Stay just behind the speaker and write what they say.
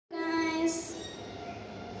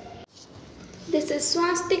This is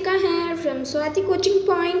Swastika here from Swati Coaching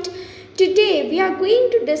Point. Today we are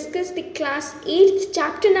going to discuss the Class 8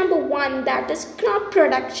 Chapter number 1, that is Crop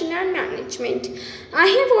Production and Management. I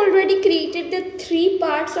have already created the 3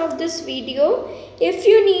 parts of this video. If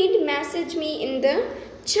you need, message me in the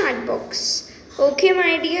chat box. Okay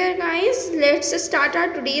my dear guys, let's start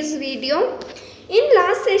our today's video. In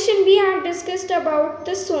last session we have discussed about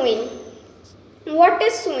the sowing. What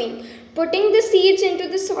is sowing? Putting the seeds into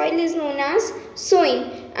the soil is known as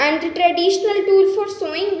sowing, and the traditional tool for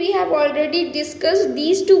sowing we have already discussed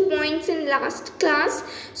these 2 points in last class.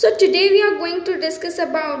 So today we are going to discuss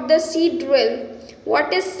about the seed drill.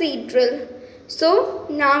 What is seed drill? So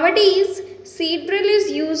nowadays seed drill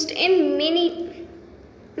is used in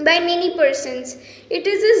by many persons. It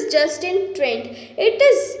is just in trend. It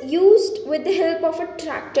is used with the help of a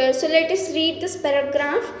tractor. So let us read this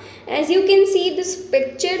paragraph. As you can see this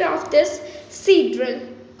picture of this seed drill.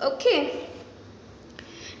 Okay.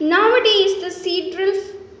 Nowadays the seed drill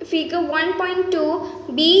figure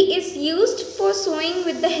 1.2b is used for sowing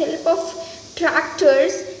with the help of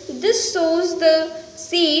tractors. This sows the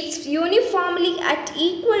seeds uniformly at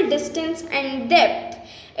equal distance and depth.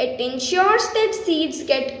 It ensures that seeds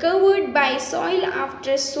get covered by soil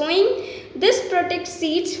after sowing. This protects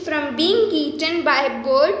seeds from being eaten by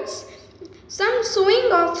birds. Some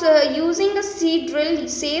sowing of using a seed drill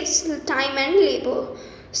saves time and labor.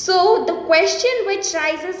 So the question which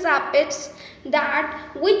rises up is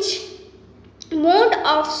that which mode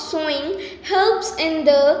of sowing helps in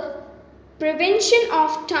the prevention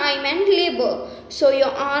of time and labor. So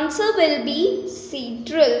your answer will be seed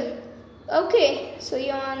drill. Okay, so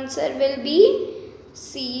your answer will be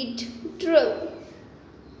seed drill.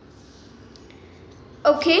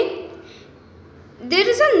 Okay, there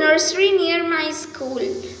is a nursery near my school.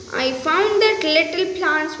 I found that little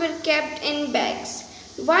plants were kept in bags.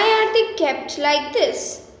 Why are they kept like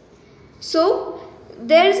this? So,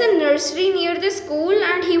 there is a nursery near the school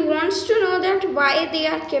and he wants to know that why they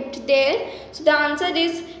are kept there. So, the answer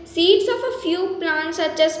is seeds of a few plants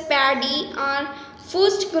such as paddy are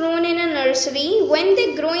first grown in a nursery. When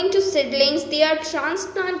they grow into seedlings, they are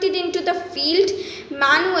transplanted into the field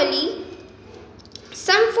manually.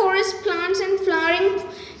 Some forest plants and flowering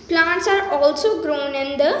plants are also grown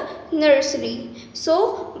in the nursery.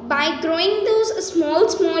 So, by growing those small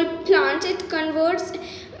plants, it converts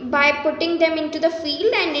by putting them into the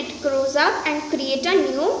field and it grows up and create a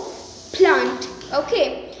new plant.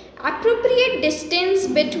 Okay. Appropriate distance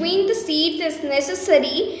between the seeds is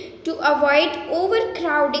necessary to avoid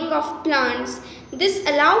overcrowding of plants. This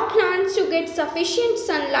allows plants to get sufficient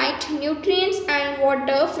sunlight, nutrients and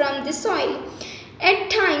water from the soil.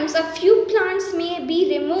 At times, a few plants may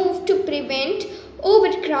be removed to prevent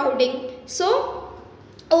overcrowding. So,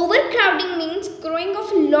 overcrowding means growing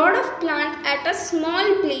of a lot of plants at a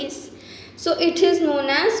small place. So, it is known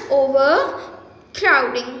as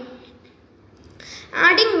overcrowding.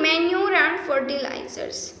 Adding manure and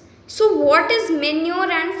fertilizers. So what is manure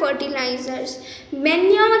and fertilizers?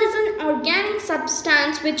 Manure is an organic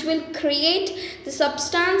substance which will create the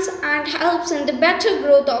substance and helps in the better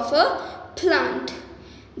growth of a plant.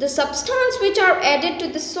 The substance which are added to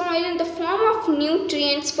the soil in the form of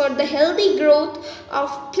nutrients for the healthy growth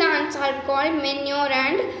of plants are called manure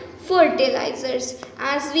and fertilizers.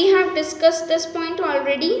 As we have discussed this point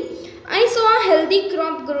already, I saw a healthy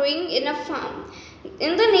crop growing in a farm.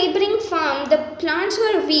 In the neighboring farm, the plants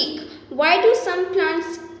were weak. Why do some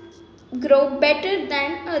plants grow better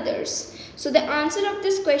than others? So the answer of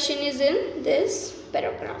this question is in this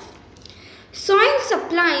paragraph. Soil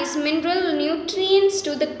supplies mineral nutrients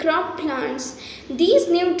to the crop plants. These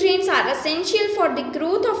nutrients are essential for the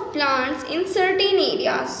growth of plants in certain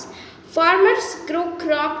areas. Farmers grow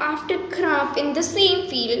crop after crop in the same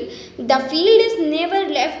field. The field is never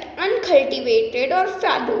left uncultivated or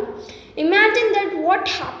fallow. Imagine that what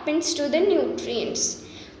happens to the nutrients.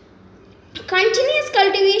 Continuous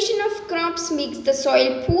cultivation of crops makes the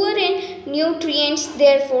soil poor in nutrients.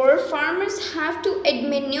 Therefore, farmers have to add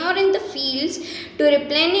manure in the fields to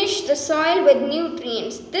replenish the soil with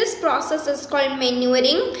nutrients. This process is called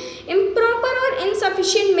manuring. Improper or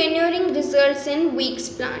insufficient manuring results in weak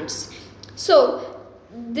plants. So,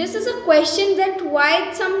 this is a question that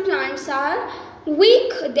why some plants are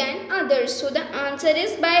weak than others. So the answer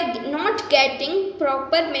is by not getting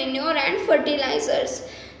proper manure and fertilizers.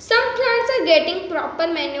 Some plants are getting proper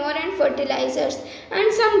manure and fertilizers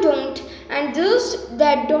and some don't. And those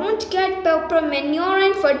that don't get proper manure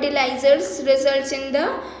and fertilizers results in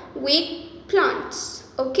the weak plants.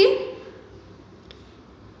 Okay.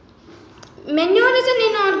 Manure is an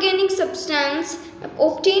inorganic substance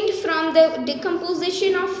obtained from the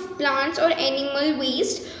decomposition of plants or animal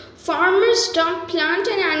waste. Farmers dump plant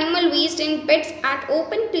and animal waste in pits at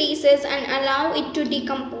open places and allow it to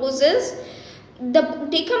decompose. The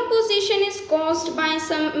decomposition is caused by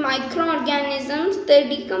some microorganisms. The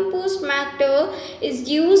decomposed matter is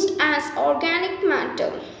used as organic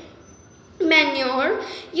matter. Manure.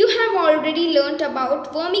 You have already learnt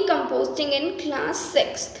about vermicomposting in class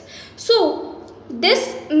 6th. So,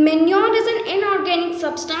 this manure is an inorganic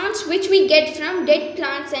substance which we get from dead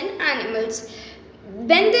plants and animals.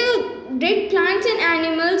 When the dead plants and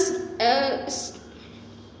animals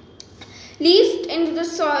leave into the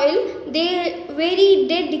soil, they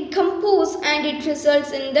decompose and it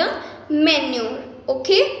results in the manure.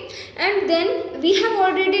 Okay, and then we have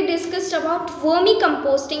already discussed about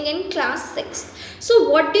vermicomposting in class 6. So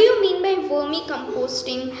what do you mean by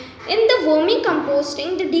vermicomposting? In the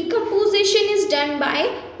vermicomposting, the decomposition is done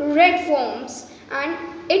by red worms and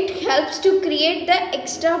it helps to create the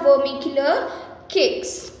extra vermicular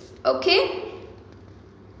cakes. Okay,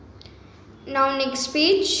 now next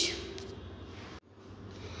page.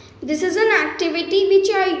 This is an activity which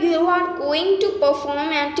you are going to perform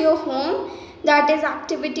at your home. That is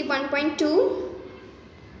activity 1.2.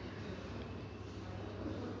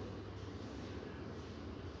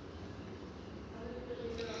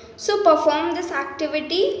 So perform this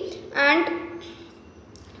activity and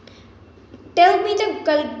tell me the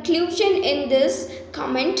conclusion in this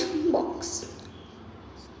comment box.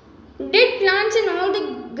 Did plants in all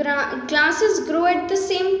the classes grow at the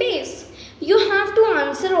same pace? You have to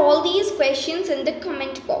answer all these questions in the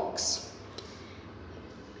comment box.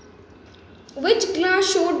 Which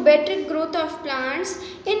class showed better growth of plants?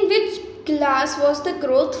 In which class was the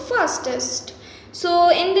growth fastest? So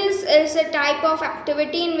in this is a type of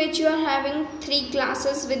activity in which you are having 3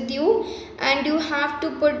 classes with you and you have to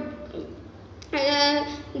put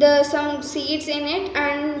some seeds in it,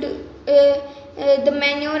 and the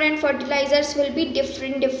manure and fertilizers will be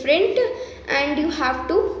different and you have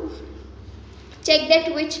to check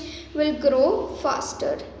that which will grow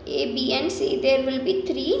faster. A, B and C. There will be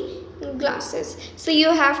 3 classes. So you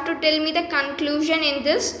have to tell me the conclusion in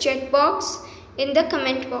this chat box, in the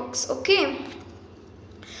comment box. Okay.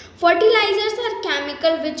 Fertilizers are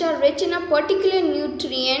chemical which are rich in a particular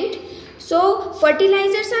nutrient. So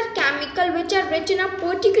fertilizers are chemical which are rich in a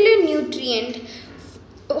particular nutrient.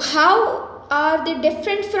 How are they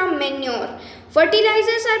different from manure?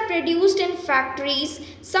 Fertilizers are produced in factories.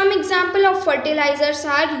 Some example of fertilizers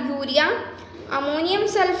are urea, ammonium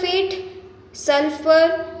sulfate,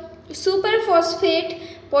 sulfur, superphosphate,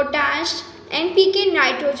 potash, NPK,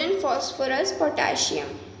 nitrogen, phosphorus, potassium.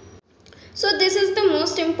 So this is the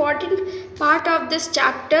most important part of this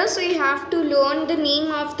chapter. So you have to learn the name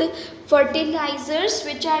of the fertilizers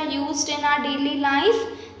which are used in our daily life.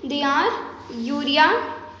 They are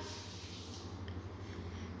urea,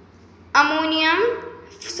 ammonium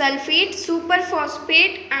sulfate,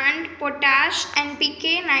 superphosphate and potash,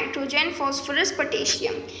 NPK, nitrogen, phosphorus,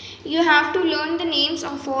 potassium. You have to learn the names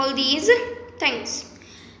of all these things.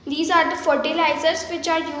 These are the fertilizers which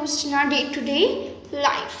are used in our day-to-day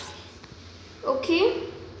life. Okay.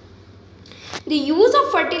 The use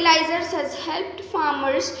of fertilizers has helped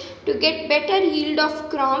farmers to get better yield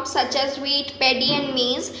of crops such as wheat, paddy and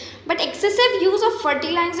maize, but excessive use of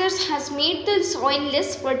fertilizers has made the soil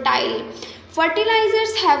less fertile.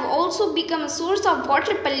 Fertilizers have also become a source of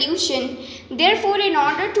water pollution. Therefore, in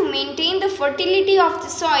order to maintain the fertility of the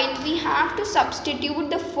soil, we have to substitute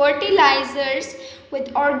the fertilizers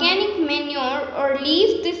with organic manure or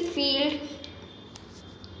leave the field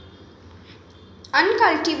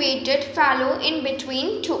uncultivated fallow in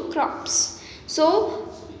between 2 crops. So,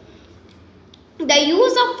 the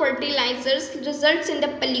use of fertilizers results in the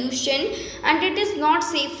pollution and it is not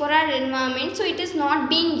safe for our environment. So, it is not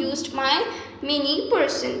being used by many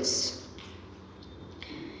persons.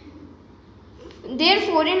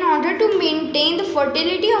 Therefore, in order to maintain the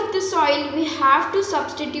fertility of the soil, we have to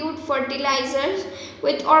substitute fertilizers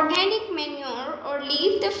with organic manure or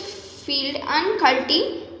leave the field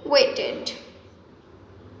uncultivated.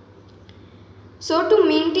 So to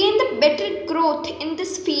maintain the better growth in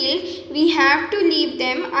this field, we have to leave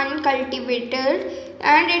them uncultivated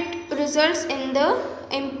and it results in the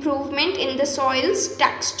improvement in the soil's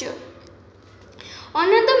texture.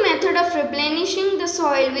 Another method of replenishing the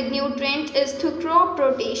soil with nutrients is through crop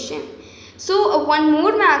rotation. So one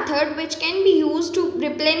more method which can be used to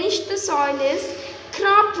replenish the soil is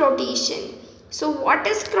crop rotation. So what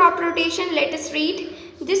is crop rotation? Let us read.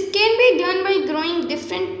 This can be done by growing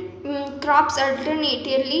different crops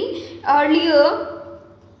alternatively. Earlier,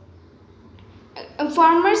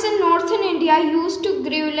 farmers in northern India used to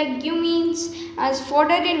grow legumes as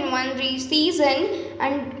fodder in one season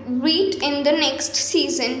and wheat in the next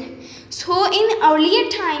season. So in earlier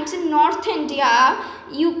times in North India,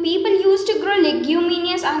 people used to grow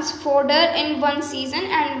leguminous as fodder in one season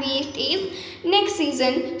and wheat is next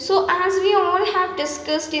season. So as we all have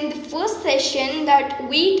discussed in the first session that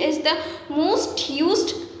wheat is the most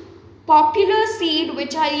used popular seed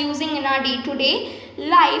which are using in our day-to-day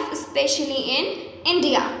life, especially in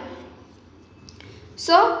India.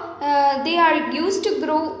 So they are used to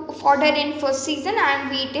grow fodder in first season and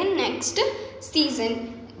wheat in next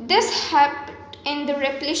season. This helped in the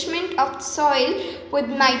replenishment of the soil with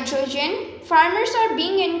nitrogen. Farmers are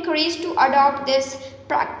being encouraged to adopt this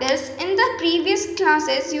practice. In the previous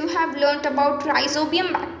classes, you have learnt about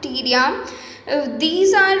rhizobium bacteria.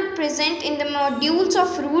 These are present in the nodules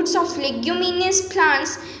of roots of leguminous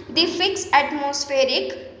plants. They fix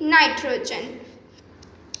atmospheric nitrogen.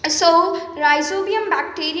 So rhizobium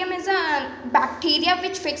bacterium is a bacteria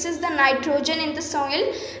which fixes the nitrogen in the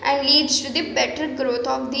soil and leads to the better growth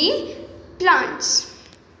of the plants.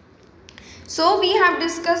 So we have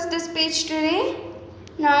discussed this page today.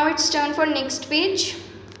 Now it's turn for next page.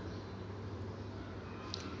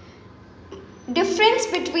 Difference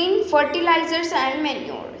between fertilizers and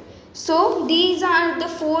manure. So these are the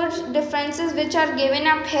 4 differences which are given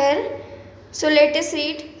up here. So let us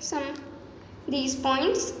read these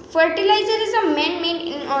points. Fertilizer is a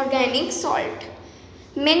man-made inorganic salt.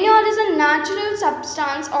 Manure is a natural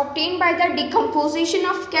substance obtained by the decomposition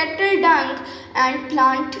of cattle dung and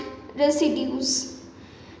plant residues.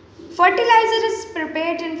 Fertilizer is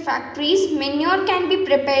prepared in factories. Manure can be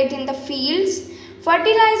prepared in the fields.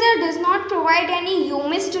 Fertilizer does not provide any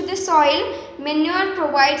humus to the soil. Manure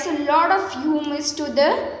provides a lot of humus to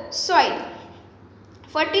the soil.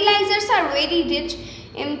 Fertilizers are very rich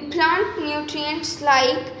in plant nutrients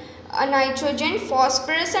like nitrogen,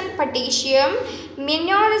 phosphorus and potassium.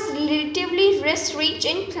 Manure is relatively less rich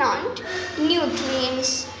in plant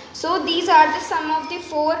nutrients. So these are some of the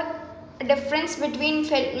 4 difference between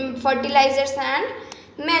fertilizers and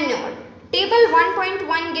manure. Table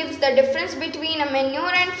 1.1 gives the difference between a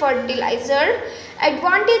manure and fertilizer.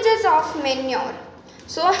 Advantages of manure.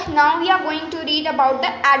 So now we are going to read about the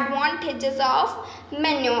advantages of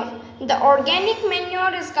manure. The organic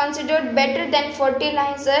manure is considered better than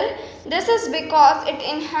fertilizer. This is because it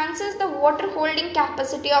enhances the water holding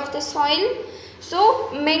capacity of the soil. So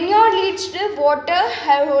manure leads to the water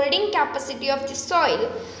holding capacity of the soil.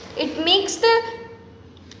 It makes the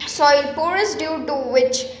soil porous, due to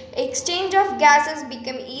which exchange of gases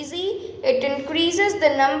become easy. It increases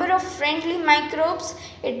the number of friendly microbes.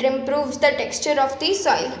 It improves the texture of the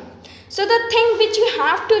soil. So the thing which you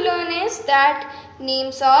have to learn is that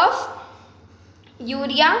names of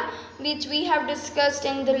urea, which we have discussed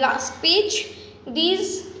in the last page,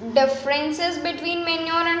 these differences between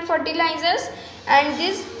manure and fertilizers, and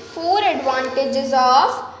these 4 advantages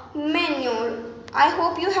of manure. I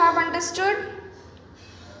hope you have understood.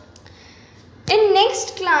 In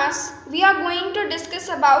next class, we are going to discuss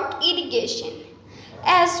about irrigation.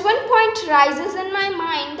 As one point rises in my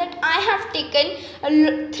mind that I have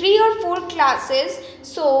taken 3 or 4 classes,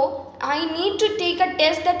 so I need to take a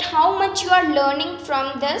test that how much you are learning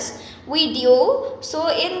from this video. So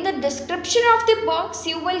in the description of the box,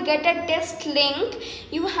 you will get a test link.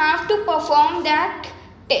 You have to perform that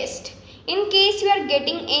test. In case you are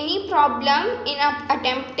getting any problem in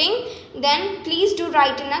attempting, then please do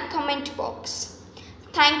write in a comment box.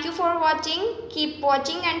 Thank you for watching. Keep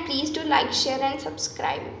watching and please do like, share and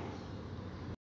subscribe.